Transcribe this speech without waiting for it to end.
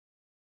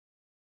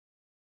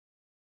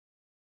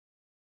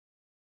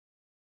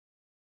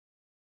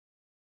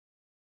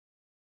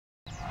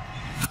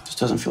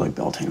Doesn't feel like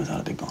Beltane without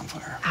a big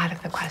bonfire. Out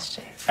of the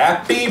question.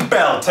 Happy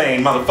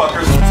Beltane,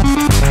 motherfuckers!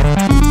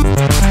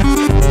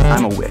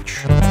 I'm a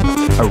witch.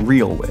 A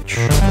real witch.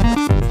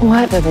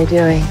 What are they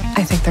doing?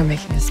 I think they're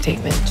making a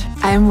statement.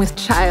 I am with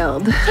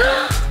child.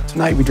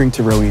 Tonight we drink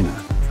to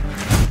Rowena.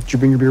 Did you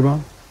bring your beer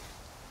bong?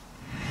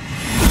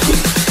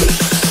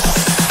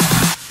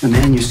 The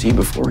man you see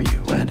before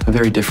you led a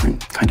very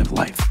different kind of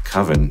life.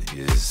 Coven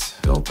is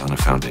built on a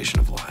foundation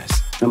of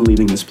lies. I'm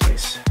leaving this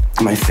place.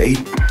 My fate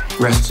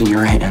rests in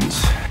your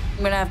hands.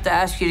 I'm gonna have to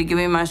ask you to give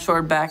me my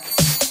sword back.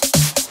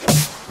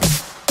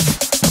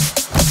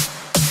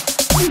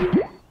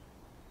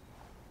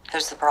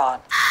 Who's the broad?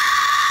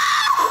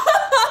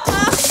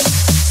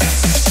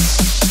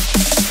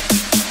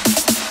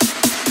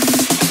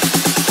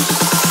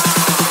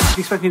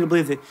 You expect me to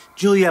believe that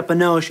Juliette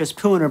Binoche has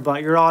poo in her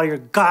butt? You're out of your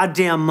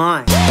goddamn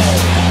mind.